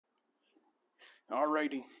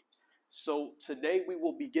Alrighty. So today we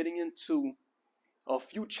will be getting into a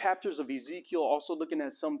few chapters of Ezekiel, also looking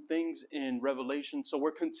at some things in Revelation. So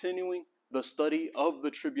we're continuing the study of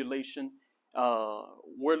the tribulation.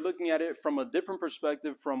 We're looking at it from a different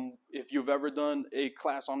perspective from if you've ever done a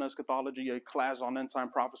class on eschatology, a class on end time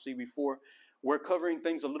prophecy before. We're covering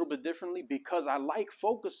things a little bit differently because I like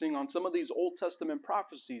focusing on some of these Old Testament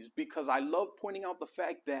prophecies because I love pointing out the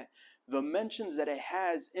fact that the mentions that it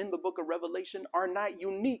has in the book of Revelation are not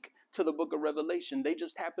unique to the book of Revelation. They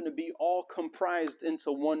just happen to be all comprised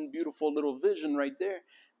into one beautiful little vision right there.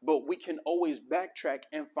 But we can always backtrack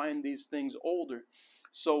and find these things older.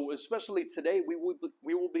 So especially today, we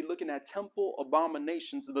will be looking at temple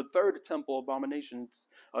abominations, the third temple abominations.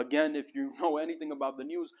 Again, if you know anything about the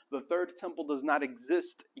news, the third temple does not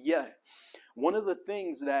exist yet. One of the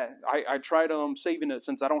things that I tried saving it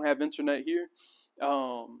since I don't have internet here.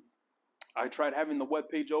 I tried having the web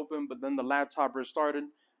page open, but then the laptop restarted.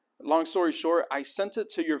 Long story short, I sent it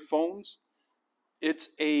to your phones. It's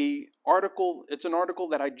an article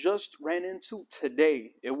that I just ran into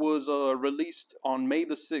today. It was released on May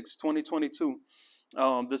the 6th, 2022.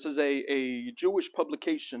 This is a Jewish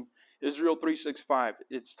publication, Israel 365.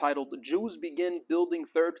 It's titled, Jews Begin Building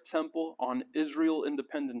Third Temple on Israel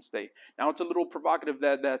Independence Day. Now, it's a little provocative,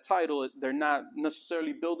 that title. They're not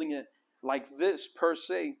necessarily building it like this per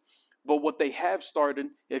se. But what they have started,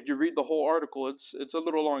 if you read the whole article, it's a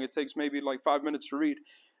little long. It takes maybe like 5 minutes to read.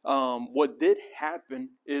 What did happen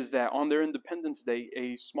is that on their Independence Day,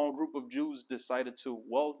 a small group of Jews decided to,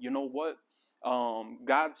 well, you know what?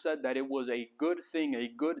 God said that it was a good thing, a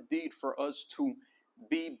good deed for us to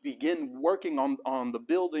begin working on the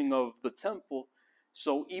building of the temple.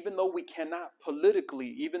 So even though we cannot politically,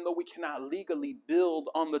 even though we cannot legally build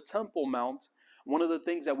on the Temple Mount, one of the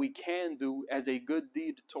things that we can do as a good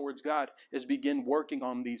deed towards God is begin working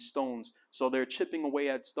on these stones. So they're chipping away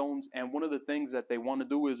at stones. And one of the things that they want to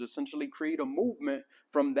do is essentially create a movement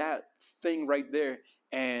from that thing right there.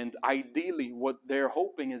 And ideally, what they're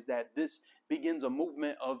hoping is that this begins a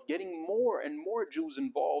movement of getting more and more Jews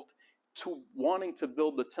involved to wanting to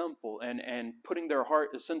build the temple and putting their heart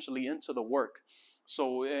essentially into the work.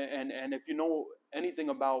 So, and if you know anything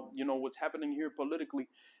about, what's happening here politically,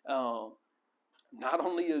 not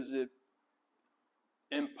only is it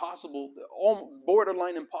impossible,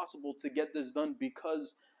 borderline impossible to get this done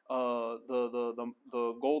because the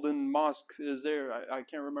Golden Mosque is there. I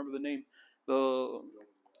can't remember the name. The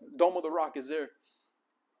Dome of the Rock is there.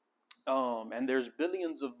 And there's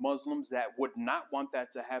billions of Muslims that would not want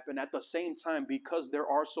that to happen. At the same time, because there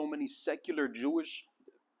are so many secular Jewish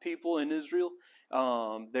people in Israel,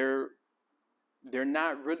 they're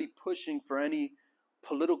not really pushing for any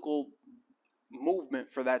political movement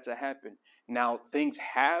for that to happen. Now, things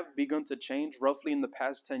have begun to change roughly in the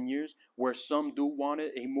past 10 years where some do want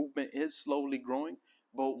it. A movement is slowly growing.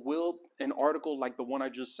 But will an article like the one I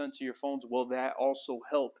just sent to your phones, will that also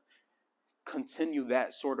help continue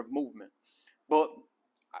that sort of movement? But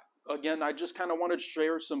again, I just kind of wanted to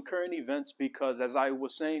share some current events because, as I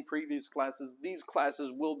was saying previous classes, these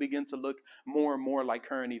classes will begin to look more and more like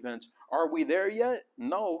current events. Are we there yet?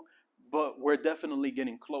 No, but we're definitely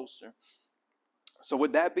getting closer. So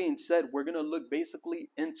with that being said, we're going to look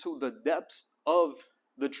basically into the depths of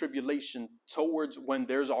the tribulation towards when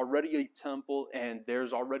there's already a temple and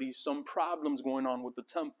there's already some problems going on with the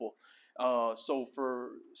temple. So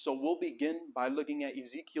we'll begin by looking at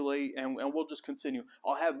Ezekiel 8 and we'll just continue.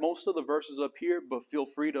 I'll have most of the verses up here, but feel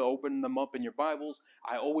free to open them up in your Bibles.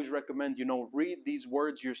 I always recommend, read these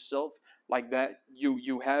words yourself like that.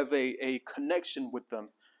 You have a connection with them.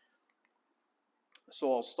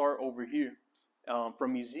 So I'll start over here.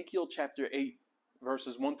 From Ezekiel chapter 8,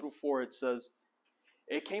 verses 1 through 4, it says,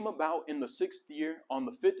 It came about in the 6th year, on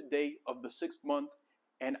the 5th day of the 6th month,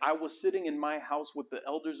 and I was sitting in my house with the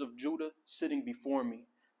elders of Judah sitting before me,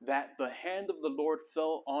 that the hand of the Lord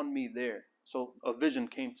fell on me there. So a vision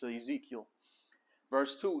came to Ezekiel.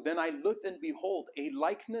 Verse 2, Then I looked, and behold, a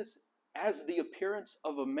likeness as the appearance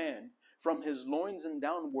of a man. From his loins and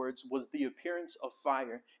downwards was the appearance of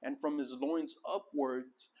fire, and from his loins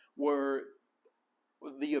upwards were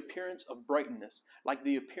the appearance of brightness, like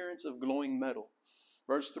the appearance of glowing metal.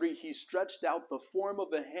 Verse 3, He stretched out the form of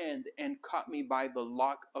a hand and caught me by a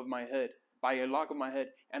lock of my head,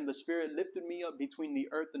 and the Spirit lifted me up between the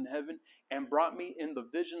earth and heaven, and brought me in the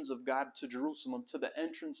visions of God to Jerusalem, to the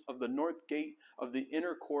entrance of the north gate of the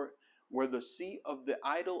inner court, where the seat of the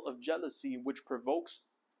idol of jealousy, which provokes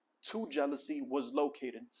to jealousy, was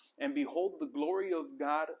located. And behold, the glory of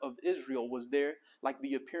God of Israel was there, like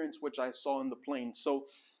the appearance which I saw in the plain. So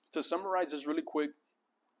to summarize this really quick,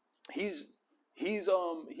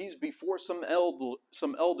 he's before some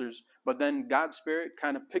elders, but then God's Spirit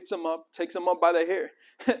kind of picks him up, takes him up by the hair,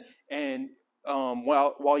 and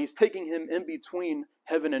while he's taking him in between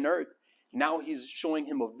heaven and earth, now he's showing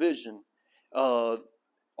him a vision. Uh,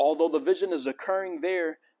 Although the vision is occurring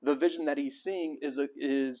there, the vision that he's seeing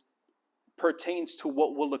is pertains to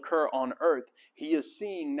what will occur on earth. He is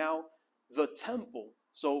seeing now the temple.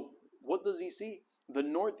 So what does he see? The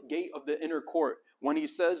north gate of the inner court. When he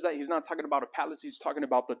says that, he's not talking about a palace, he's talking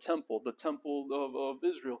about the temple of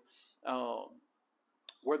Israel,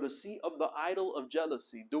 where the seat of the idol of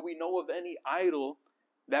jealousy. Do we know of any idol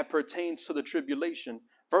that pertains to the tribulation?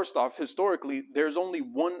 First off, historically, there's only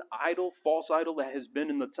one idol, false idol, that has been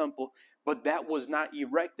in the temple, but that was not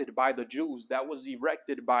erected by the Jews. That was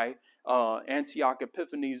erected by Antioch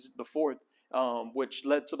Epiphanes IV, which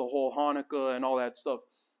led to the whole Hanukkah and all that stuff.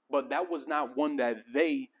 But that was not one that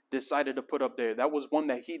they decided to put up there. That was one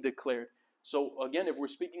that he declared. So again, if we're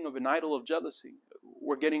speaking of an idol of jealousy,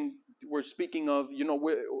 we're speaking of,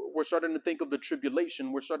 we're starting to think of the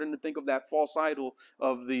tribulation. We're starting to think of that false idol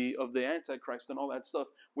of the antichrist and all that stuff,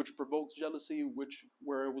 which provokes jealousy,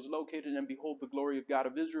 where it was located, and behold, the glory of God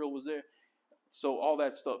of Israel was there. So all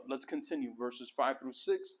that stuff. Let's continue verses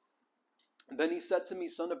 5-6. Then he said to me,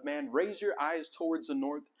 Son of man, raise your eyes towards the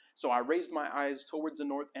north. So I raised my eyes towards the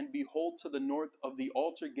north, and behold, to the north of the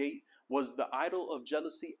altar gate was the idol of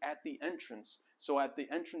jealousy at the entrance. So at the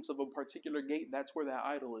entrance of a particular gate, that's where that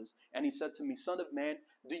idol is. And he said to me, Son of man,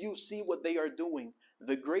 do you see what they are doing?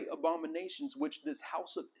 The great abominations which this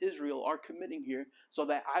house of Israel are committing here, so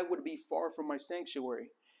that I would be far from my sanctuary.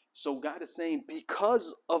 So God is saying,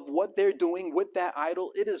 because of what they're doing with that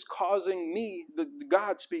idol, it is causing me, the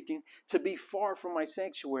God speaking, to be far from my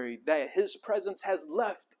sanctuary, that his presence has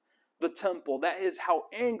left the temple. That is how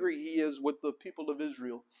angry he is with the people of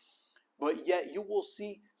Israel. But yet you will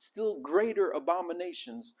see still greater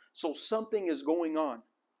abominations. So something is going on.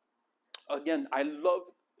 Again,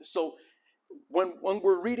 so when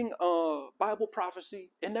we're reading Bible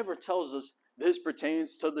prophecy, it never tells us this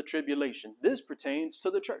pertains to the tribulation, this pertains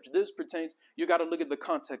to the church, you got to look at the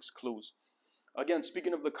context clues. Again,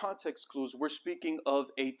 speaking of the context clues, we're speaking of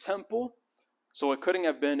a temple. So it couldn't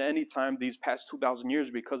have been any time these past 2,000 years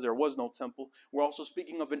because there was no temple. We're also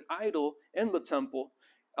speaking of an idol in the temple.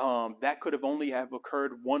 That could have only have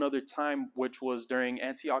occurred one other time, which was during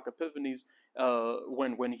Antioch Epiphanes,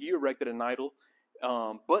 when he erected an idol.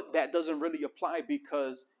 But that doesn't really apply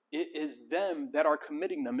because it is them that are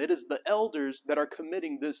committing them. It is the elders that are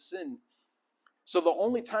committing this sin. So the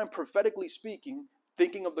only time, prophetically speaking,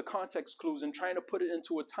 thinking of the context clues and trying to put it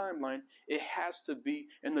into a timeline, it has to be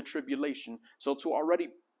in the tribulation. So to already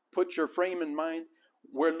put your frame in mind,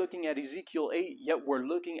 we're looking at Ezekiel 8, yet we're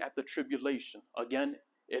looking at the tribulation. Again,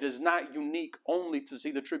 it is not unique only to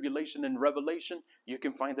see the tribulation in Revelation. You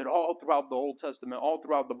can find it all throughout the Old Testament, all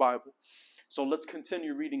throughout the Bible. So let's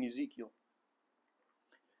continue reading Ezekiel.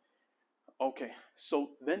 Okay,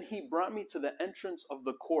 so then he brought me to the entrance of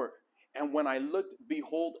the court, and when I looked,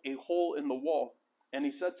 behold, a hole in the wall. And he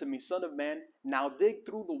said to me, Son of man, now dig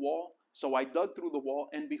through the wall. So I dug through the wall,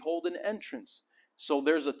 and behold, an entrance. So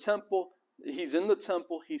there's a temple. He's in the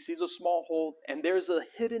temple. He sees a small hole, and there's a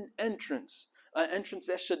hidden entrance, an entrance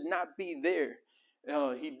that should not be there.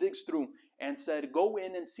 He digs through and said, Go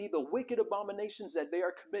in and see the wicked abominations that they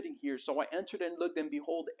are committing here. So I entered and looked, and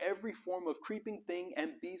behold, every form of creeping thing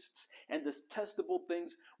and beasts and detestable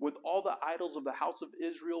things with all the idols of the house of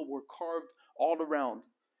Israel were carved all around.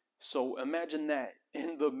 So imagine that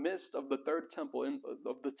in the midst of the third temple,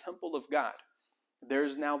 of the temple of God,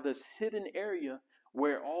 there's now this hidden area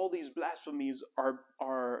where all these blasphemies are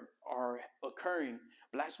occurring,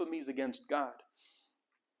 blasphemies against God.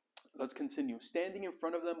 Let's continue. Standing in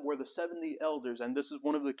front of them were the 70 elders, and this is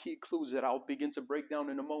one of the key clues that I'll begin to break down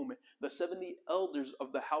in a moment. The 70 elders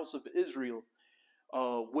of the house of Israel,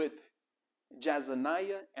 with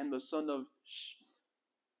Jazaniah and the son of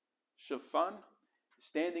Shaphan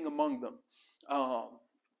standing among them.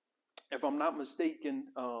 If I'm not mistaken,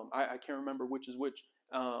 I can't remember which is which.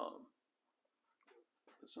 The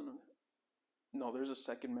son of, no, there's a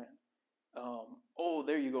second man. Oh,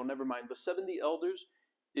 there you go. Never mind. The 70 elders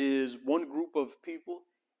is one group of people,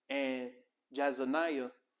 and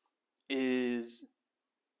Jazaniah is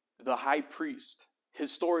the high priest.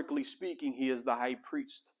 Historically speaking, he is the high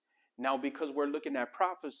priest. Now, because we're looking at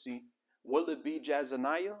prophecy, will it be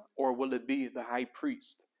Jazaniah or will it be the high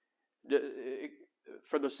priest?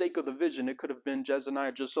 For the sake of the vision, it could have been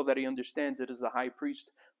Jezaniah just so that he understands it as the high priest.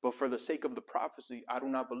 But for the sake of the prophecy, I do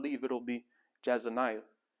not believe it'll be Jezaniah.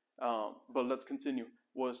 But let's continue.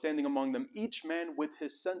 was standing among them, each man with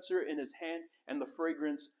his censer in his hand and the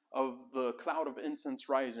fragrance of the cloud of incense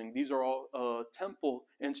rising. These are all temple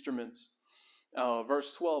instruments.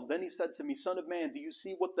 Verse 12, then he said to me, Son of man, do you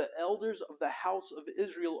see what the elders of the house of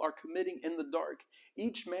Israel are committing in the dark,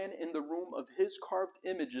 each man in the room of his carved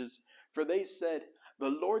images? For they said, the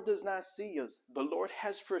Lord does not see us. The Lord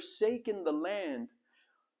has forsaken the land.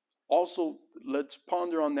 Also, let's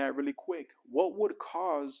ponder on that really quick. What would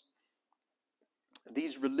cause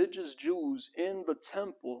these religious Jews in the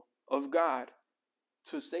temple of God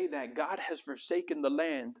to say that God has forsaken the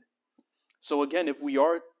land? So again, if we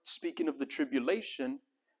are speaking of the tribulation,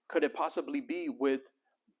 could it possibly be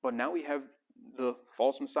but now we have the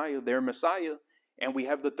false Messiah, their Messiah, and we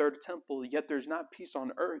have the third temple, yet there's not peace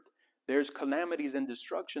on earth. There's calamities and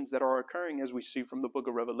destructions that are occurring, as we see from the book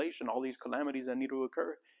of Revelation, all these calamities that need to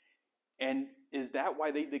occur. And is that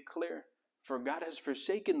why they declare, for God has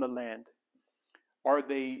forsaken the land? Are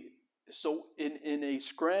they so in a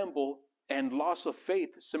scramble and loss of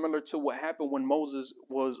faith, similar to what happened when Moses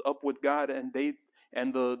was up with God and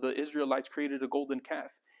the Israelites created a golden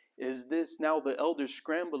calf? Is this now the elders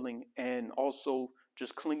scrambling and also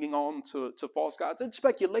just clinging on to false gods? It's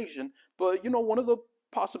speculation, but one of the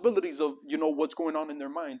possibilities of what's going on in their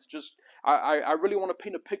minds. Just I really want to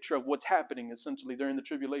paint a picture of what's happening essentially during the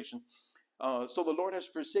tribulation. So the Lord has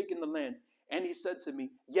forsaken the land. And he said to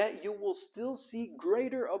me, yet you will still see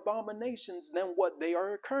greater abominations than what they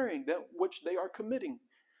are occurring, that which they are committing.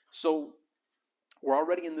 So we're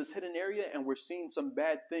already in this hidden area and we're seeing some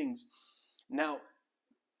bad things. Now,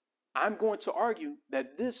 I'm going to argue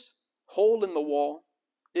that this hole in the wall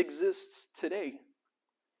exists today.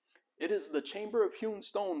 It is the chamber of hewn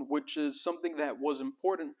stone, which is something that was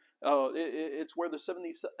important. It's where the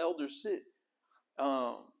 70 elders sit.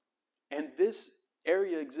 And this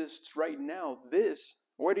area exists right now.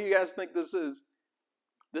 Where do you guys think this is?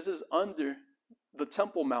 This is under the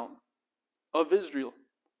Temple Mount of Israel.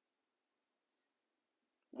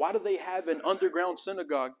 Why do they have an underground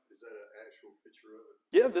synagogue? Is that an actual picture of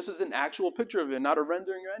it? Yeah, this is an actual picture of it, not a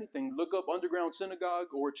rendering or anything. Look up underground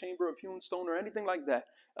synagogue or chamber of hewn stone or anything like that.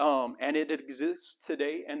 And it exists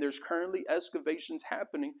today, and there's currently excavations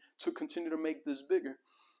happening to continue to make this bigger.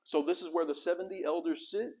 So this is where the 70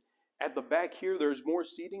 elders sit. At the back here, there's more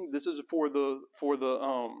seating. This is for the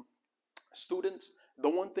students. The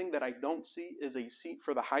one thing that I don't see is a seat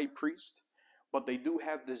for the high priest, but they do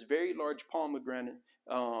have this very large pomegranate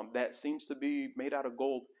that seems to be made out of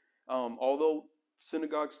gold. Although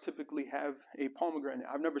synagogues typically have a pomegranate,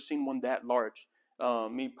 I've never seen one that large,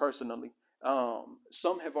 me personally.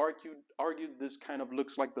 Some have argued this kind of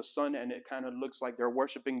looks like the sun, and it kind of looks like they're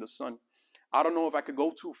worshiping the sun. I don't know if I could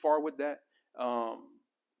go too far with that.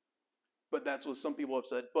 But that's what some people have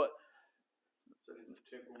said. But so is the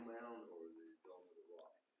Temple Mount or the Dome of the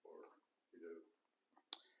Rock, or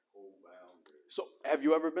whole bound? So, have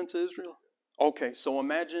you ever been to Israel? Okay, so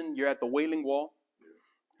imagine you're at the Wailing Wall.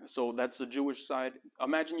 Yeah. So that's the Jewish side.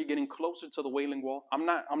 Imagine you're getting closer to the Wailing Wall. I'm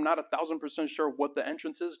not 1,000% sure what the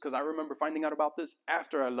entrance is, because I remember finding out about this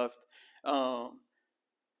after I left. But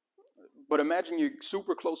imagine you're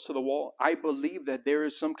super close to the wall. I believe that there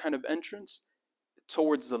is some kind of entrance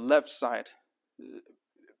towards the left side,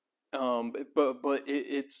 but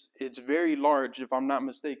it's very large, if I'm not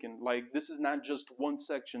mistaken. Like, this is not just one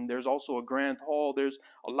section. There's also a grand hall. There's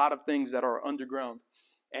a lot of things that are underground.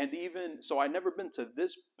 And even so, I've never been to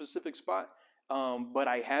this specific spot, but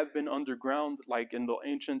I have been underground, like in the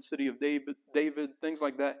ancient city of David, things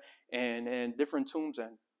like that, and different tombs.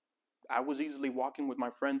 And I was easily walking with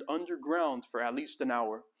my friend underground for at least an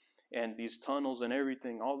hour. And these tunnels and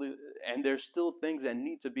everything, and there's still things that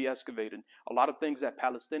need to be excavated. A lot of things that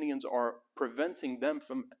Palestinians are preventing them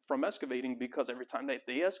from excavating, because every time that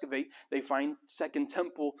they excavate, they find Second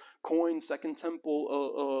Temple coins, Second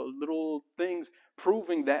Temple little things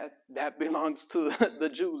proving that belongs to the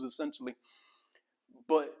Jews, essentially.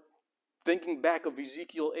 But thinking back of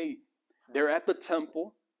Ezekiel 8, they're at the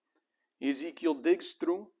temple. Ezekiel digs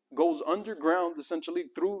through, goes underground essentially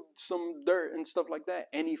through some dirt and stuff like that,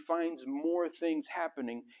 and he finds more things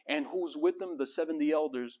happening. And who's with them? The 70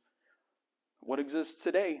 elders. What exists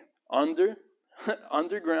today?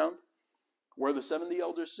 Underground, where the 70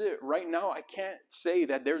 elders sit. Right now, I can't say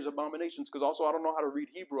that there's abominations, because also I don't know how to read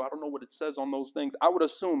Hebrew. I don't know what it says on those things. I would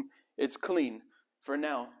assume it's clean for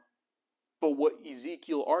now. But what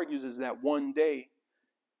Ezekiel argues is that one day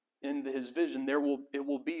in his vision, it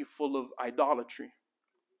will be full of idolatry.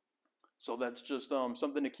 So that's just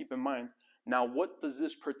something to keep in mind. Now, what does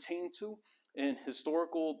this pertain to in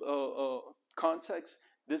historical context?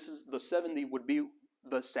 This is the 70 would be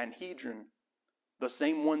the Sanhedrin, the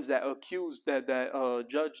same ones that accused, that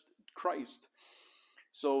judged Christ.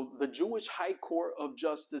 So the Jewish high court of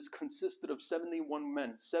justice consisted of 71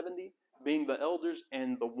 men, 70 being the elders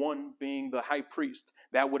and the one being the high priest.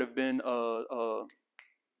 That would have been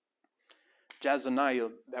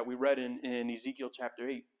Jazaniah that we read in Ezekiel chapter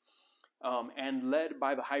 8, and led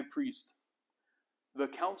by the high priest. The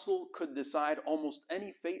council could decide almost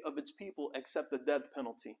any fate of its people except the death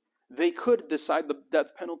penalty. They could decide the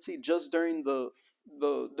death penalty just during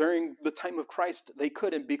during the time of Christ. They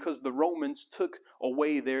couldn't, because the Romans took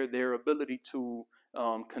away their ability to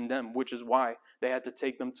condemn, which is why they had to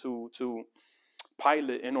take them to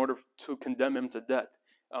Pilate in order to condemn him to death.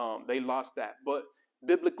 They lost that. But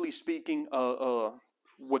biblically speaking,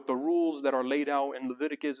 with the rules that are laid out in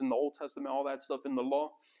Leviticus and the Old Testament, all that stuff in the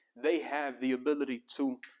law, they have the ability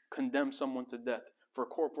to condemn someone to death for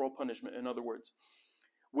corporal punishment, in other words,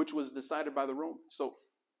 which was decided by the Romans. So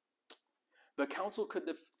the council could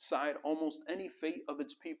decide almost any fate of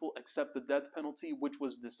its people except the death penalty, which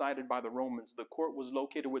was decided by the Romans. The court was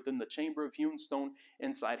located within the chamber of hewn stone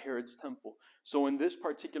inside Herod's temple. So in this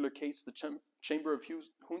particular case, the chamber of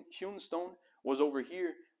hewn stone was over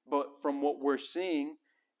here. But from what we're seeing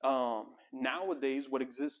nowadays, what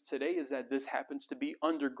exists today is that this happens to be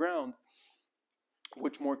underground,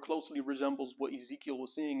 which more closely resembles what Ezekiel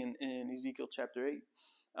was seeing in Ezekiel chapter 8.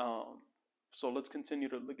 So let's continue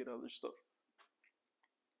to look at other stuff.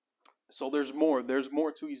 So there's more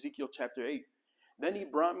to Ezekiel chapter 8. Then he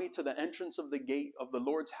brought me to the entrance of the gate of the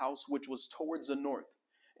Lord's house, which was towards the north.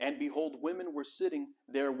 And behold, women were sitting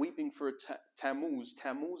there weeping for Tammuz.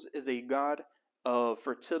 Tammuz is a god of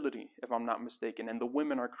fertility, if I'm not mistaken, and the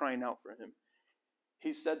women are crying out for him.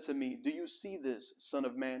 He said to me, do you see this, son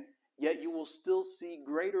of man? Yet you will still see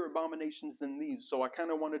greater abominations than these. So I kind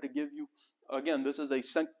of wanted to give you, again, this is a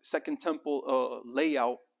second temple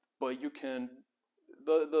layout, but you can,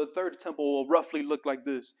 the third temple will roughly look like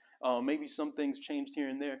this. Maybe some things changed here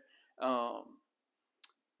and there.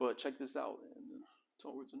 But check this out.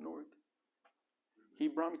 Towards the north. He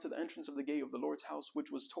brought me to the entrance of the gate of the Lord's house, which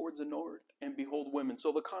was towards the north, and behold, women.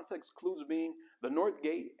 So the context clues being the north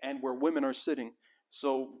gate and where women are sitting.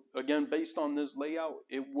 So again, based on this layout,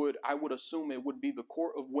 I would assume it would be the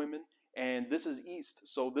court of women, and this is east,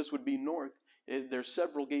 so this would be north. There's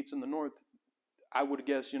several gates in the north. I would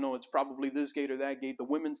guess, it's probably this gate or that gate, the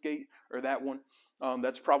women's gate or that one.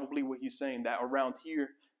 That's probably what he's saying, that around here,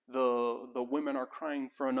 the women are crying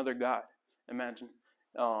for another god. Imagine.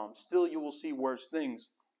 Still you will see worse things.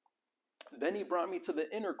 Then he brought me to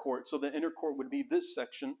the inner court. So the inner court would be this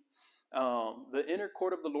section. The inner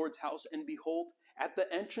court of the Lord's house, and behold, at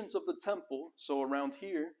the entrance of the temple, so around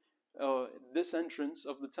here, this entrance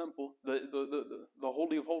of the temple, the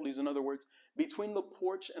Holy of Holies, in other words, between the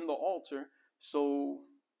porch and the altar. So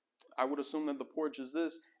I would assume that the porch is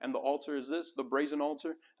this and the altar is this, the brazen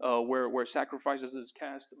altar, where sacrifices is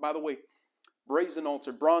cast. By the way, brazen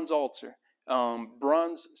altar, bronze altar.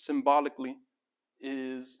 Bronze symbolically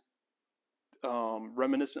is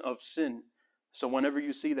reminiscent of sin. So whenever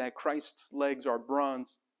you see that Christ's legs are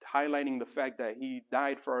bronze, highlighting the fact that he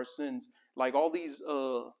died for our sins, like all these,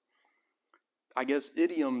 I guess,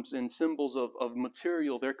 idioms and symbols of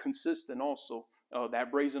material, they're consistent also.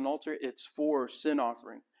 That brazen altar, it's for sin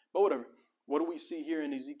offering. But whatever. What do we see here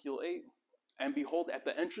in Ezekiel 8? And behold, at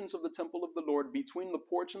the entrance of the temple of the Lord, between the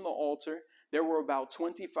porch and the altar, there were about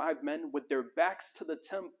 25 men with their backs to the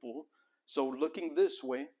temple, so looking this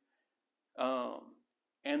way,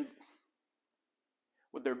 and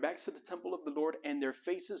with their backs to the temple of the Lord and their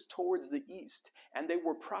faces towards the east, and they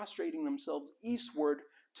were prostrating themselves eastward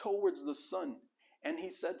towards the sun. And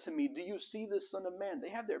he said to me, do you see this, son of man?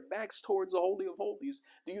 They have their backs towards the Holy of Holies.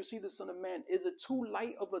 Do you see the son of man? Is it too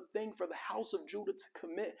light of a thing for the house of Judah to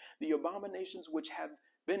commit the abominations which have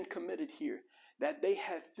been committed here, that they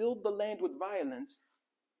have filled the land with violence?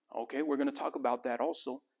 Okay, we're going to talk about that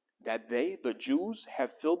also. That they, the Jews,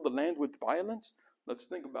 have filled the land with violence? Let's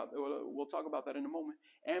think about that. We'll talk about that in a moment.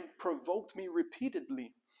 And provoked me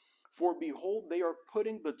repeatedly. For behold, they are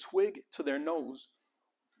putting the twig to their nose.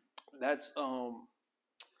 That's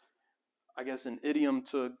I guess an idiom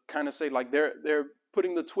to kind of say, like, they're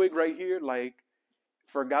putting the twig right here, like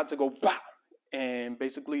for God to go bah, and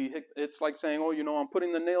basically it's like saying, oh, I'm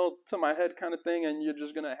putting the nail to my head kind of thing, and you're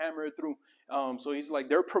just gonna hammer it through. So he's like,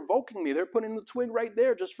 they're provoking me. They're putting the twig right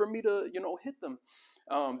there just for me to hit them.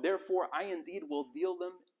 Therefore I indeed will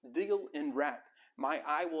deal in wrath. My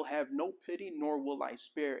eye will have no pity, nor will I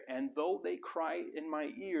spare. And though they cry in my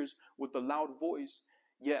ears with a loud voice,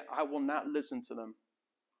 yet I will not listen to them.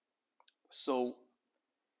 So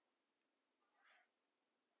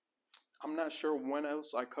I'm not sure when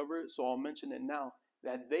else I cover it, so I'll mention it now,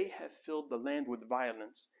 that they have filled the land with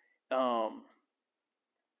violence.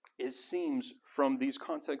 It seems from these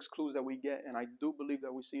context clues that we get, and I do believe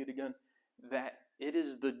that we see it again, that it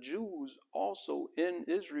is the Jews also in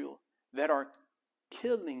Israel that are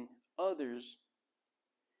killing others.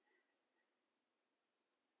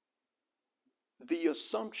 The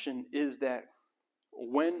assumption is that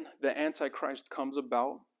when the Antichrist comes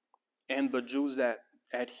about, and the Jews that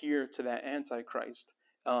adhere to that Antichrist,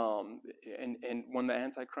 and when the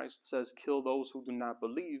Antichrist says kill those who do not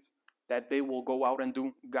believe, that they will go out and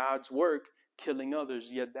do God's work, killing others.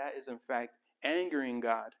 Yet that is in fact angering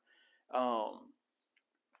God.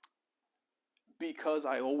 Because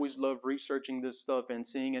I always love researching this stuff and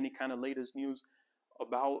seeing any kind of latest news.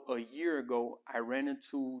 About a year ago, I ran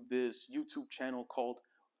into this YouTube channel called,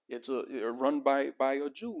 it's run by a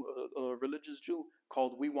Jew, a religious Jew,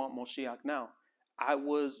 called We Want Moshiach Now. I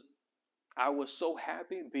was so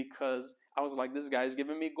happy because I was like, this guy is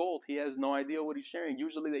giving me gold. He has no idea what he's sharing.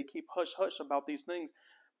 Usually they keep hush hush about these things,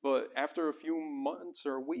 but after a few months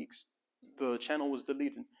or weeks, the channel was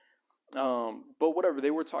deleted. But whatever,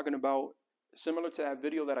 they were talking about, similar to that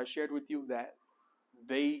video that I shared with you, that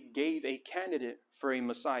they gave a candidate for a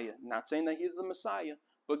Messiah. Not saying that he's the Messiah,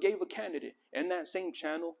 but gave a candidate. In that same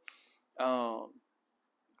channel,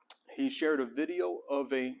 he shared a video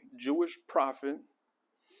of a Jewish prophet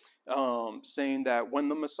saying that when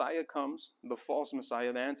the Messiah comes, the false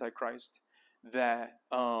Messiah, the Antichrist, that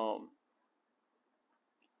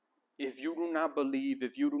if you do not believe,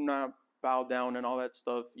 if you do not bow down and all that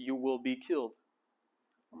stuff, you will be killed.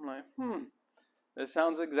 I'm like, that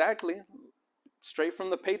sounds exactly straight from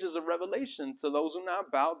the pages of Revelation. To those who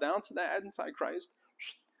not bow down to the Antichrist,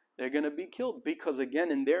 they're going to be killed. Because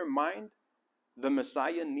again, in their mind, the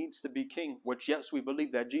Messiah needs to be king, which, yes, we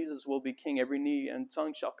believe that Jesus will be king. Every knee and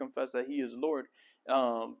tongue shall confess that he is Lord.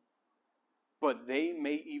 But they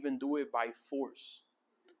may even do it by force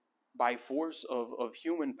of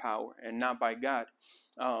human power and not by God.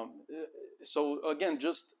 So again,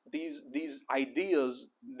 just these ideas,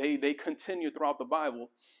 they continue throughout the Bible.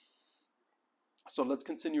 So let's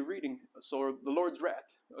continue reading. So the Lord's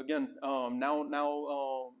wrath again.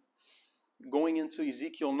 Now going into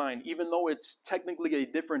Ezekiel 9, even though it's technically a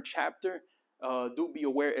different chapter, do be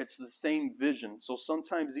aware it's the same vision. So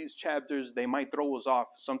sometimes these chapters, they might throw us off.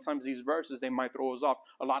 Sometimes these verses, they might throw us off.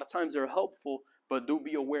 A lot of times they're helpful, but do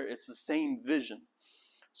be aware it's the same vision.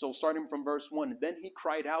 So starting from verse 1, then he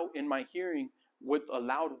cried out in my hearing with a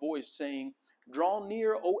loud voice, saying, draw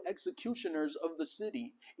near, O executioners of the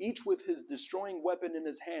city, each with his destroying weapon in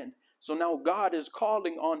his hand. So now God is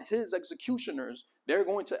calling on his executioners. They're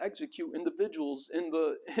going to execute individuals in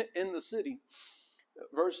the city.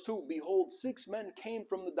 Verse 2, behold, 6 men came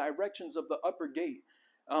from the directions of the upper gate,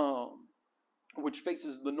 which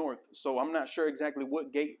faces the north. So I'm not sure exactly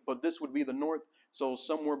what gate, but this would be the north. So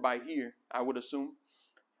somewhere by here, I would assume.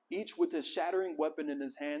 Each with his shattering weapon in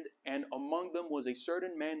his hand, and among them was a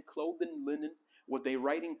certain man clothed in linen, with a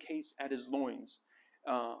writing case at his loins.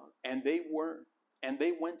 And they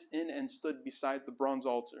went in and stood beside the bronze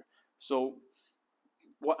altar. So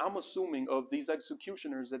what I'm assuming of these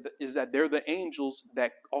executioners is that they're the angels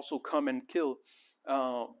that also come and kill.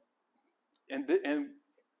 And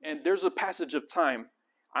there's a passage of time.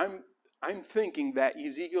 I'm thinking that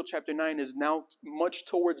Ezekiel chapter 9 is now much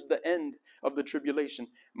towards the end of the tribulation.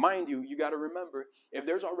 Mind you, you got to remember, if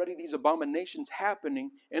there's already these abominations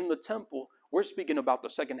happening in the temple, we're speaking about the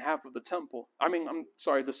second half of the temple.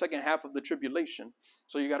 The second half of the tribulation.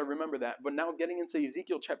 So you got to remember that. But now getting into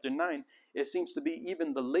Ezekiel chapter 9, it seems to be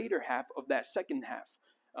even the later half of that second half.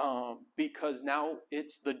 Because now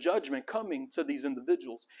it's the judgment coming to these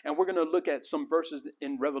individuals. And we're going to look at some verses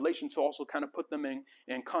in Revelation to also kind of put them in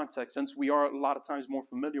context, since we are a lot of times more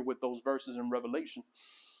familiar with those verses in Revelation.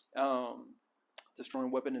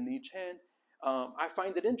 Destroying weapon in each hand. I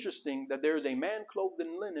find it interesting that there is a man clothed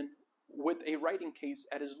in linen with a writing case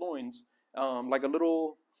at his loins, almost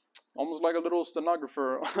like a little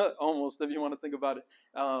stenographer, almost, if you want to think about it.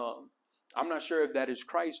 I'm not sure if that is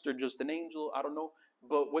Christ or just an angel. I don't know.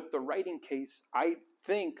 But with the writing case, I'm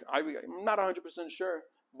not 100% sure,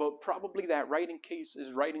 but probably that writing case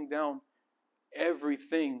is writing down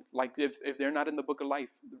everything. Like if they're not in the book of life,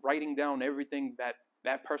 writing down everything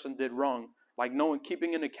that person did wrong, like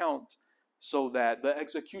keeping an account, so that the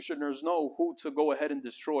executioners know who to go ahead and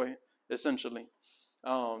destroy, essentially,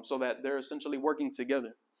 so that they're essentially working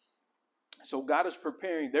together. So God is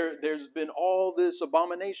preparing. There's been all this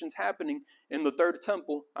abominations happening in the third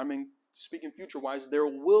temple. Speaking future-wise, there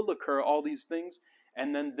will occur all these things.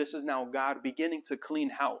 And then this is now God beginning to clean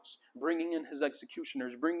house, bringing in his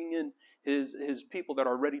executioners, bringing in his people that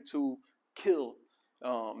are ready to kill,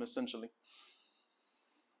 essentially.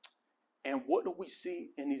 And what do we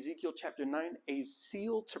see in Ezekiel chapter 9? A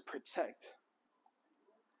seal to protect.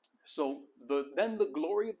 So then the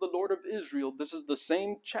glory of the Lord of Israel, this is the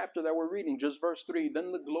same chapter that we're reading, just verse 3.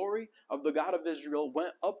 Then the glory of the God of Israel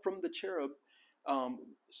went up from the cherub.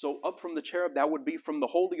 So up from the cherub, that would be from the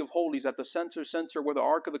Holy of Holies at the center where the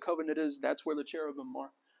Ark of the Covenant is. That's where the cherubim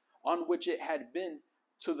are, on which it had been,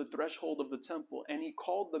 to the threshold of the temple. And he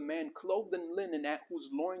called the man clothed in linen, at whose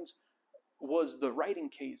loins was the writing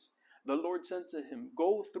case. The Lord said to him,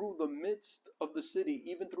 go through the midst of the city,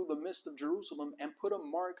 even through the midst of Jerusalem, and put a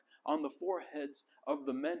mark on the foreheads of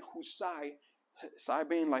the men who sigh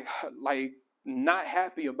being like not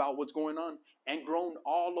happy about what's going on, and groan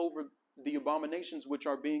all over the abominations which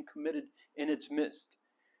are being committed in its midst.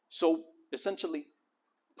 So essentially,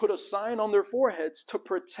 put a sign on their foreheads to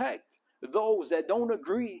protect those that don't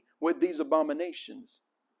agree with these abominations.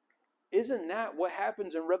 Isn't that what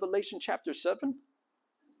happens in Revelation chapter 7?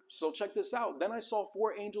 So check this out. Then I saw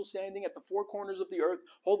 4 angels standing at the 4 corners of the earth,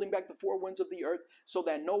 holding back the 4 winds of the earth, so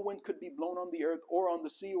that no wind could be blown on the earth or on the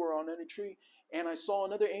sea or on any tree. And I saw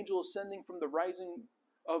another angel ascending from the rising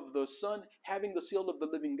of the sun, having the seal of the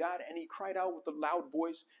living God. And he cried out with a loud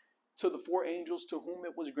voice to the 4 angels to whom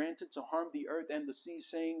it was granted to harm the earth and the sea,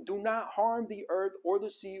 saying, do not harm the earth or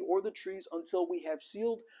the sea or the trees until we have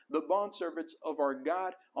sealed the bondservants of our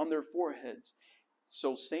God on their foreheads.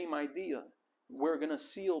 So same idea. We're going to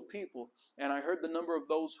seal people. And I heard the number of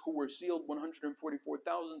those who were sealed,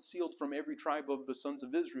 144,000, sealed from every tribe of the sons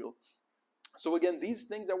of Israel. So again, these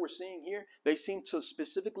things that we're seeing here, they seem to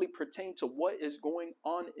specifically pertain to what is going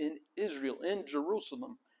on in Israel, in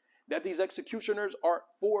Jerusalem. That these executioners are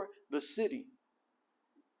for the city.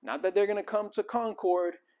 Not that they're going to come to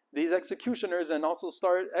Concord, these executioners, and also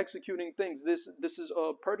start executing things. This is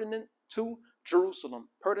pertinent to Jerusalem,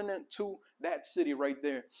 pertinent to that city right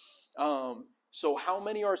there. So how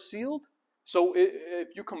many are sealed? So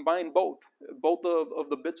if you combine both of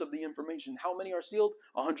the bits of the information, how many are sealed?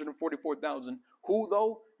 144,000. Who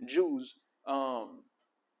though? Jews.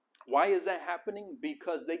 Why is that happening?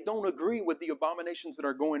 Because they don't agree with the abominations that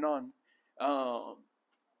are going on.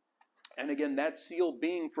 And again, that seal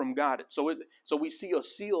being from God. So we see a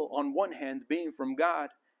seal on one hand being from God,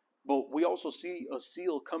 but we also see a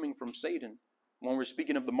seal coming from Satan when we're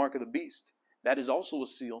speaking of the mark of the beast. That is also a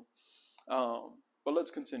seal. But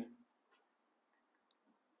let's continue.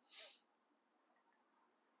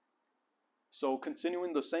 So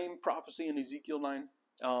continuing the same prophecy in Ezekiel 9,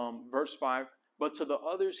 verse 5. But to the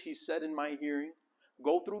others he said in my hearing,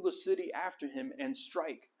 go through the city after him and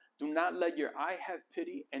strike. Do not let your eye have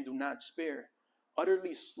pity, and do not spare.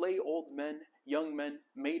 Utterly slay old men, young men,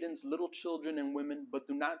 maidens, little children, and women, but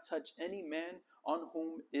do not touch any man on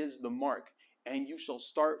whom is the mark. And you shall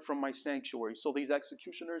start from my sanctuary. So these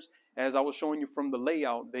executioners, as I was showing you from the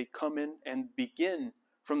layout, they come in and begin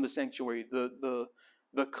from the sanctuary.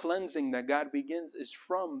 The cleansing that God begins is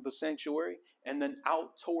from the sanctuary and then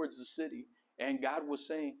out towards the city. And God was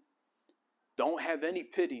saying, don't have any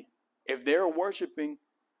pity. If they're worshiping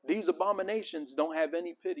these abominations, don't have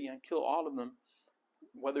any pity and kill all of them.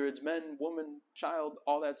 Whether it's men, woman, child,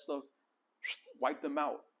 all that stuff, wipe them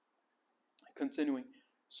out. Continuing.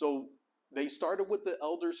 So they started with the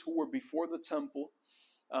elders who were before the temple.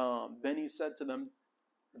 Then he said to them,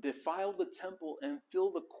 defile the temple and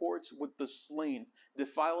fill the courts with the slain.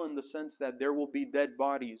 Defile in the sense that there will be dead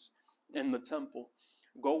bodies in the temple.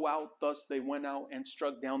 Go out. Thus they went out and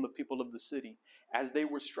struck down the people of the city. As they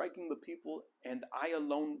were striking the people, and I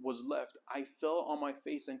alone was left, I fell on my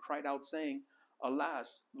face and cried out, saying,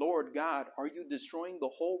 alas, Lord God, are you destroying the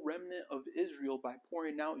whole remnant of Israel by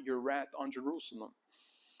pouring out your wrath on Jerusalem?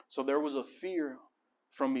 So there was a fear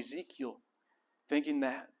from Ezekiel, thinking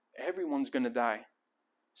that everyone's going to die.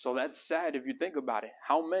 So that's sad if you think about it.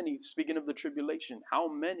 How many, speaking of the tribulation, how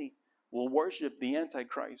many will worship the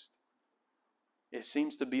antichrist? It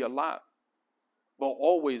seems to be a lot. But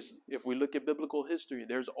always, if we look at biblical history,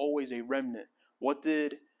 there's always a remnant. What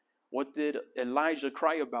did Elijah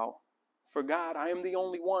cry about? For God, I am the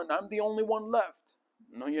only one. I'm the only one left.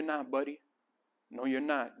 No, you're not, buddy. No, you're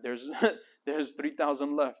not. There's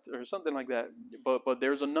 3,000 left or something like that. But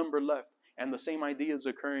there's a number left. And the same idea is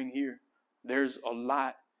occurring here. There's a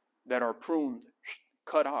lot that are pruned,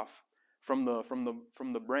 cut off from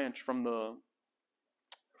the branch, from the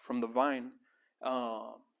vine.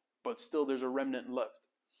 But still there's a remnant left.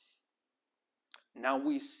 Now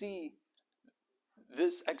we see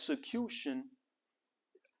this execution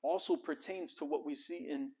also pertains to what we see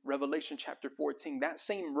in Revelation chapter 14. That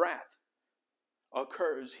same wrath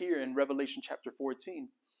occurs here in Revelation chapter 14.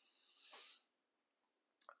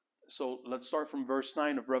 So let's start from verse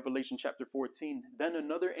 9 of Revelation chapter 14. Then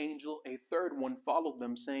another angel, a third one, followed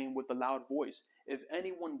them, saying with a loud voice, if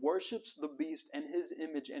anyone worships the beast and his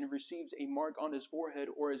image and receives a mark on his forehead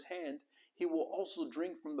or his hand, he will also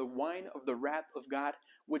drink from the wine of the wrath of God,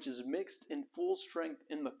 which is mixed in full strength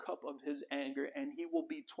in the cup of his anger, and he will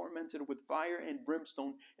be tormented with fire and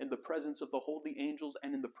brimstone in the presence of the holy angels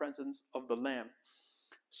and in the presence of the Lamb.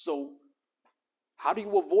 So, how do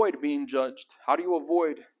you avoid being judged? How do you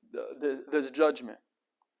avoid this judgment?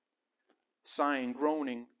 Sighing,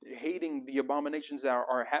 groaning, hating the abominations that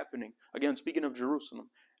are happening. Again, speaking of Jerusalem,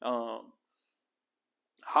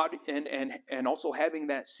 and also having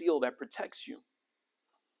that seal that protects you.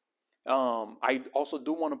 I also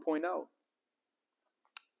do want to point out,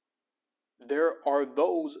 there are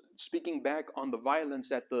those, speaking back on the violence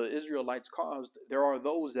that the Israelites caused, there are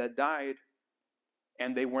those that died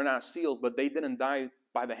and they were not sealed, but they didn't die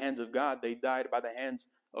by the hands of God. They died by the hands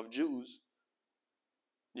of Jews.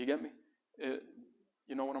 You get me?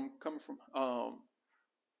 You know what I'm coming from?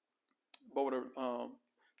 But whatever,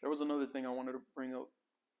 there was another thing I wanted to bring up.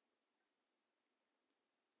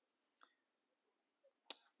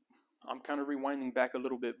 I'm kind of rewinding back a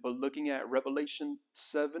little bit, but looking at Revelation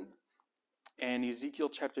 7 and Ezekiel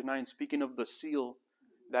chapter 9, speaking of the seal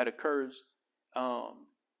that occurs,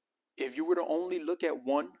 if you were to only look at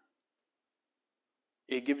one,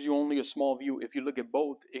 it gives you only a small view. If you look at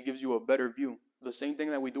both, it gives you a better view. The same thing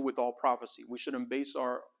that we do with all prophecy. We shouldn't base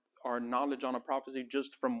our knowledge on a prophecy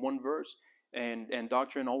just from one verse, and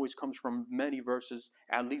doctrine always comes from many verses,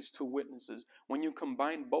 at least two witnesses. When you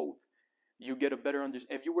combine both, you get a better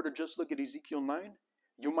understanding. If you were to just look at Ezekiel 9,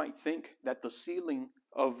 you might think that the sealing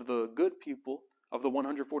of the good people, of the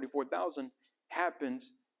 144,000,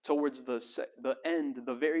 happens towards the end,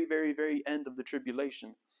 the very, very, very end of the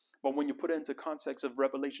tribulation. But when you put it into context of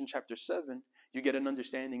Revelation chapter 7, you get an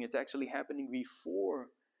understanding it's actually happening before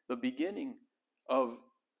the beginning of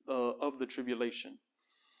the tribulation.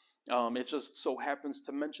 It just so happens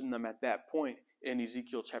to mention them at that point in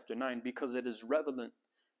Ezekiel chapter 9 because it is relevant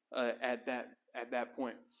at that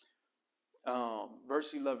point.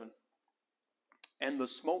 Verse 11. And the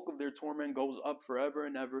smoke of their torment goes up forever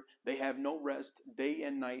and ever. They have no rest day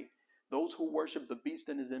and night. Those who worship the beast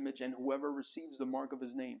in his image and whoever receives the mark of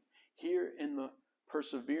his name. Here in the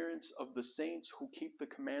perseverance of the saints who keep the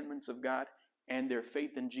commandments of God and their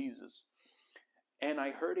faith in Jesus. And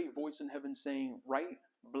I heard a voice in heaven saying, write,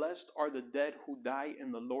 blessed are the dead who die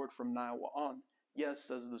in the Lord from now on. Yes,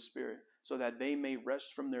 says the Spirit, so that they may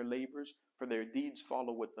rest from their labors, for their deeds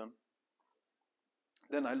follow with them.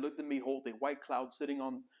 Then I looked and behold, a white cloud. Sitting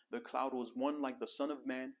on the cloud was one like the Son of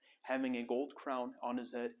Man, having a gold crown on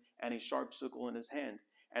his head and a sharp sickle in his hand.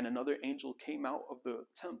 And another angel came out of the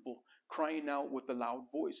temple, crying out with a loud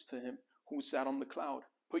voice to him who sat on the cloud,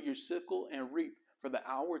 put your sickle and reap, for the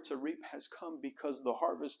hour to reap has come, because the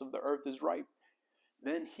harvest of the earth is ripe.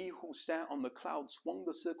 Then he who sat on the cloud swung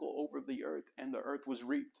the sickle over the earth, and the earth was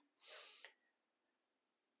reaped.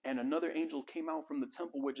 And another angel came out from the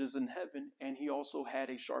temple which is in heaven, and he also had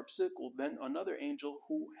a sharp sickle. Then another angel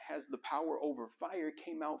who has the power over fire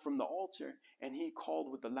came out from the altar, and he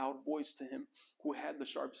called with a loud voice to him who had the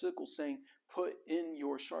sharp sickle, saying, put in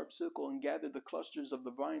your sharp sickle and gather the clusters of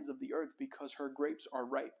the vines of the earth, because her grapes are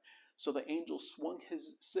ripe. So the angel swung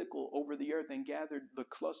his sickle over the earth and gathered the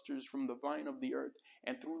clusters from the vine of the earth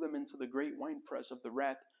and threw them into the great winepress of the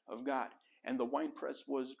wrath of God. And the winepress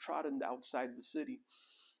was trodden outside the city.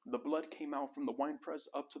 The blood came out from the winepress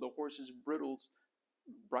up to the horses' bridle,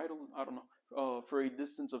 for a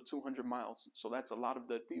distance of 200 miles. So that's a lot of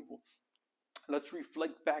dead people. Let's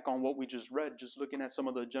reflect back on what we just read, just looking at some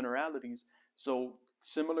of the generalities. So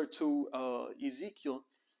similar to Ezekiel,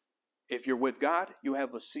 if you're with God, you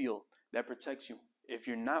have a seal that protects you. If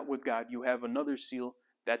you're not with God, you have another seal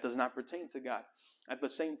that does not pertain to God. At the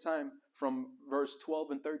same time, from verse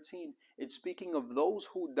 12 and 13, it's speaking of those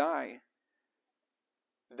who die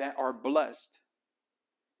that are blessed.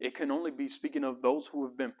 It can only be speaking of those who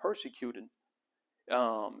have been persecuted.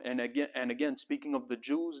 And again, speaking of the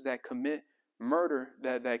Jews that commit murder,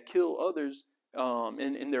 that kill others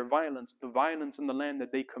in their violence, the violence in the land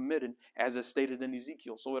that they committed, as is stated in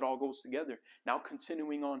Ezekiel. So it all goes together. Now,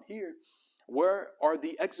 continuing on here, where are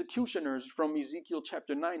the executioners from Ezekiel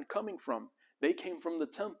chapter 9 coming from? They came from the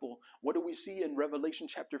temple. What do we see in Revelation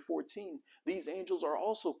chapter 14? These angels are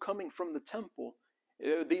also coming from the temple.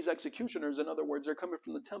 These executioners, in other words, are coming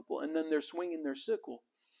from the temple, and then they're swinging their sickle.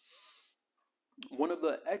 one of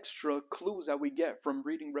the extra clues that we get from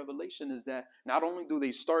reading Revelation is that not only do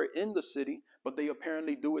they start in the city, but they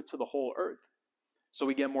apparently do it to the whole earth. So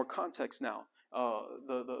we get more context now.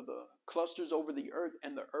 The clusters over the earth,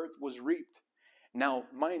 and the earth was reaped. Now,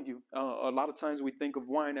 mind you, a lot of times we think of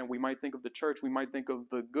wine and we might think of the church, we might think of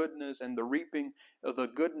the goodness and the reaping of the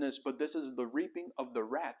goodness, but this is the reaping of the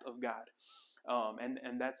wrath of God.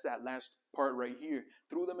 And that's that last part right here.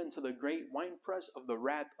 Threw them into the great winepress of the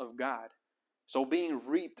wrath of God. So being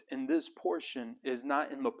reaped in this portion is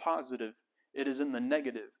not in the positive, it is in the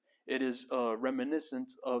negative. It is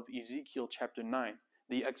reminiscent of Ezekiel chapter 9,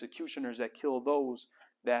 the executioners that kill those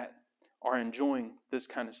that are enjoying this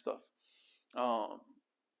kind of stuff.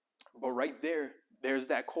 But right there, there's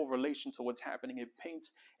that correlation to what's happening. It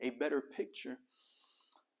paints a better picture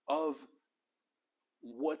of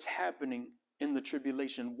what's happening in the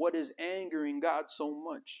tribulation, what is angering God so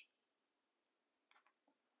much.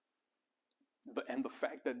 And the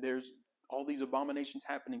fact that there's all these abominations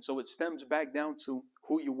happening. So it stems back down to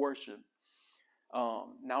who you worship.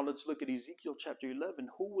 Now let's look at Ezekiel chapter 11.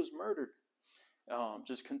 Who was murdered?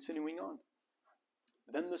 Just continuing on.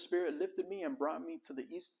 Then the Spirit lifted me and brought me to the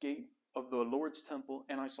east gate of the Lord's temple,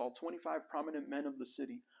 and I saw 25 prominent men of the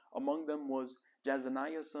city. Among them was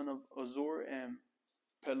Jazaniah, son of Azur, and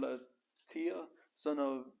Pelatiah, son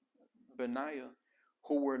of Benaiah,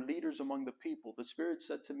 who were leaders among the people. The Spirit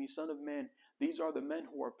said to me, Son of man, these are the men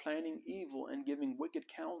who are planning evil and giving wicked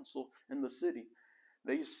counsel in the city.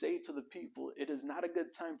 They say to the people, it is not a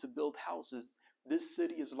good time to build houses. This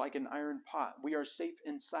city is like an iron pot. We are safe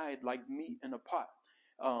inside like meat in a pot.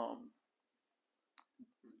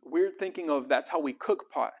 We're thinking of that's how we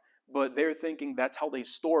cook pot, but they're thinking that's how they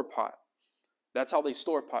store pot. That's how they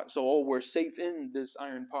store pot. So, oh, we're safe in this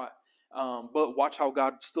iron pot. But watch how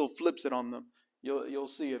God still flips it on them. You'll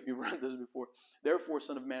see if you've read this before. Therefore,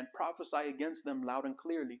 Son of man, prophesy against them loud and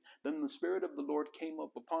clearly. Then the Spirit of the Lord came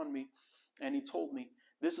up upon me, and he told me,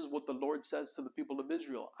 this is what the Lord says to the people of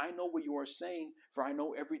Israel. I know what you are saying, for I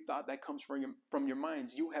know every thought that comes from your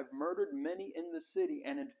minds. You have murdered many in the city,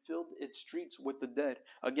 and it filled its streets with the dead.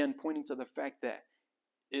 Again, pointing to the fact that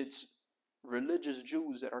it's religious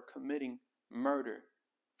Jews that are committing murder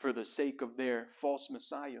for the sake of their false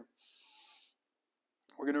Messiah.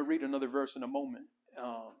 We're going to read another verse in a moment,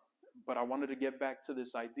 but I wanted to get back to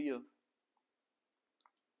this idea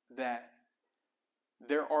that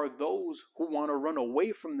there are those who want to run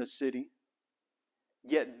away from the city,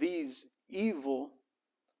 yet these evil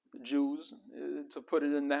Jews, to put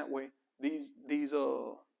it in that way, these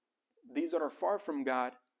that are far from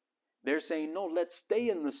God, they're saying, no, let's stay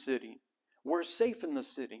in the city. We're safe in the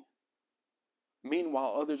city.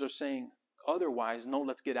 Meanwhile, others are saying otherwise, no,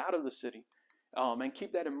 let's get out of the city. And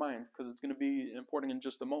keep that in mind, because it's going to be important in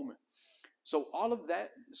just a moment. So all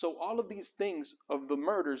of these things of the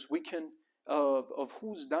murders, we can of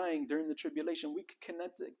who's dying during the tribulation, we can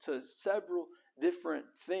connect it to several different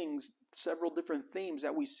things, several different themes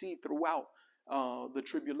that we see throughout the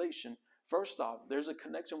tribulation. First off, there's a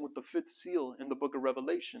connection with the fifth seal in the book of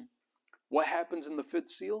Revelation. What happens in the fifth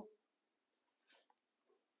seal?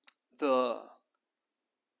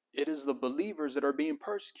 It is the believers that are being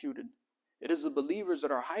persecuted. It is the believers that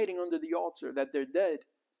are hiding under the altar, that they're dead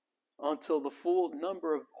until the full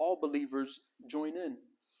number of all believers join in.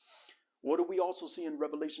 What do we also see in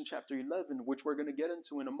Revelation chapter 11, which we're going to get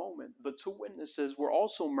into in a moment? The two witnesses were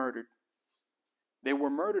also murdered. They were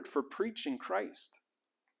murdered for preaching Christ.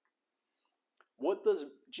 What does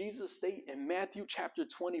Jesus state in Matthew chapter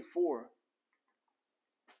 24?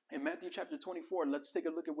 In Matthew chapter 24, let's take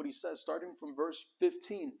a look at what he says. Starting from verse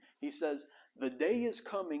 15, he says, the day is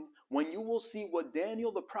coming when you will see what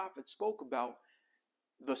Daniel the prophet spoke about,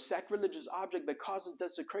 the sacrilegious object that causes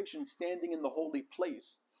desecration standing in the holy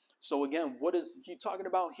place. So again, what is he talking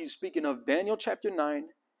about? He's speaking of Daniel chapter 9.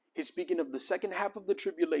 He's speaking of the second half of the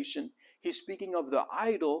tribulation. He's speaking of the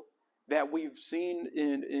idol that we've seen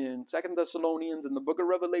in 2 Thessalonians, in the book of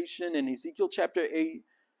Revelation, in Ezekiel chapter 8.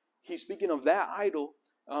 He's speaking of that idol.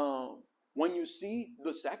 When you see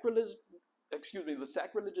the sacrilegious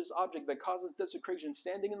object that causes desecration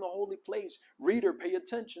standing in the holy place, reader, pay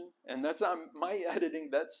attention. And that's not my editing,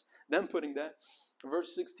 that's them putting that.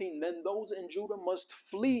 Verse 16, then those in Judah must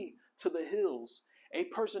flee to the hills. A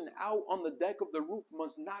person out on the deck of the roof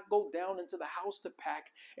must not go down into the house to pack.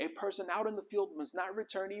 A person out in the field must not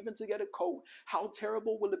return even to get a coat. How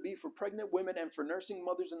terrible will it be for pregnant women and for nursing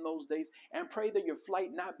mothers in those days? And pray that your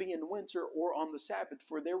flight not be in winter or on the Sabbath,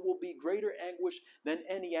 for there will be greater anguish than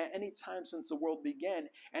any at any time since the world began,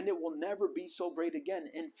 and it will never be so great again.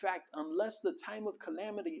 In fact, unless the time of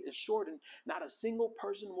calamity is shortened, not a single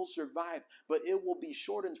person will survive, but it will be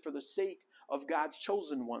shortened for the sake of God's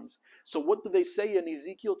chosen ones. So what do they say in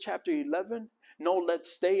Ezekiel chapter 11? No,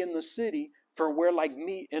 let's stay in the city, for we're like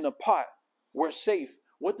meat in a pot. We're safe.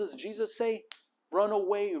 What does Jesus say? Run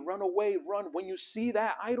away, run away, run. When you see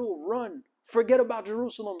that idol, run. Forget about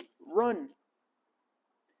Jerusalem, run.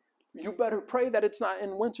 You better pray that it's not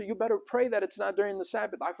in winter. You better pray that it's not during the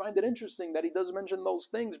Sabbath. I find it interesting that he does mention those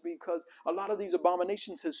things, because a lot of these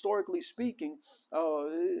abominations, historically speaking,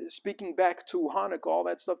 speaking back to Hanukkah, all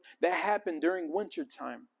that stuff, that happened during winter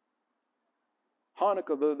time.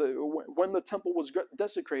 Hanukkah, when the temple was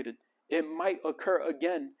desecrated, it might occur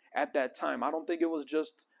again at that time. I don't think it was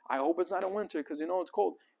just, I hope it's not in winter, because you know it's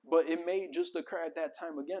cold, but it may just occur at that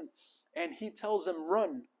time again. And he tells them,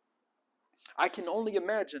 run. I can only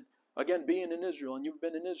imagine, again, being in Israel, and you've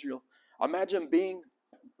been in Israel, imagine being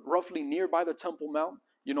roughly nearby the Temple Mount,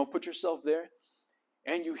 put yourself there,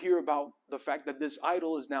 and you hear about the fact that this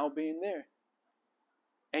idol is now being there.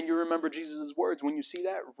 And you remember Jesus' words, when you see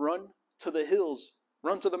that, run to the hills,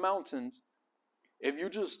 run to the mountains. If you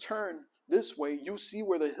just turn this way, you see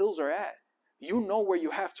where the hills are at. You know where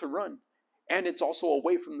you have to run. And it's also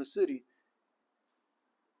away from the city.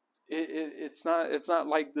 It's not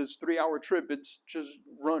like this 3-hour trip. It's just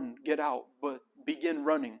run, get out, but begin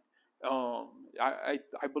running. I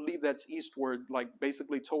believe that's eastward, like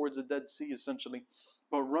basically towards the Dead Sea, essentially.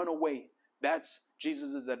 But run away. That's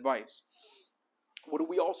Jesus' advice. What do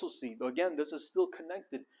we also see? Again, this is still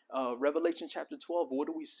connected. Revelation chapter 12, what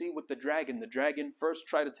do we see with the dragon? The dragon first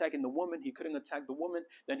tried attacking the woman. He couldn't attack the woman.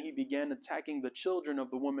 Then he began attacking the children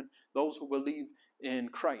of the woman, those who believe in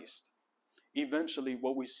Christ. Eventually,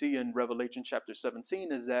 what we see in Revelation chapter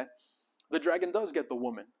 17 is that the dragon does get the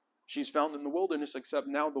woman. She's found in the wilderness, except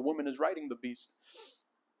now the woman is riding the beast.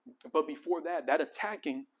 But before that, that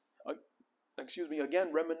attacking,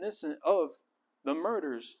 again, reminiscent of the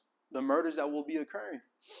murders that will be occurring.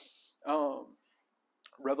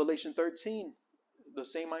 Revelation 13, the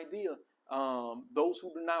same idea. Those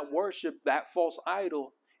who do not worship that false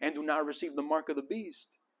idol and do not receive the mark of the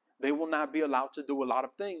beast, they will not be allowed to do a lot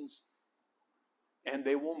of things. And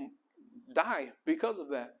they will die because of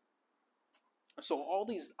that. So all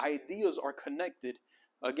these ideas are connected.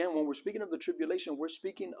 Again, when we're speaking of the tribulation, we're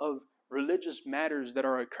speaking of religious matters that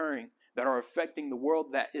are occurring, that are affecting the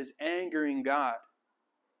world, that is angering God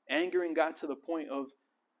to the point of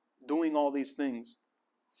doing all these things.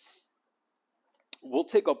 We'll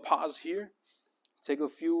take a pause here, take a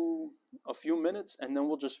few minutes, and then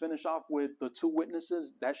we'll just finish off with the two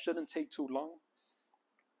witnesses. That shouldn't take too long.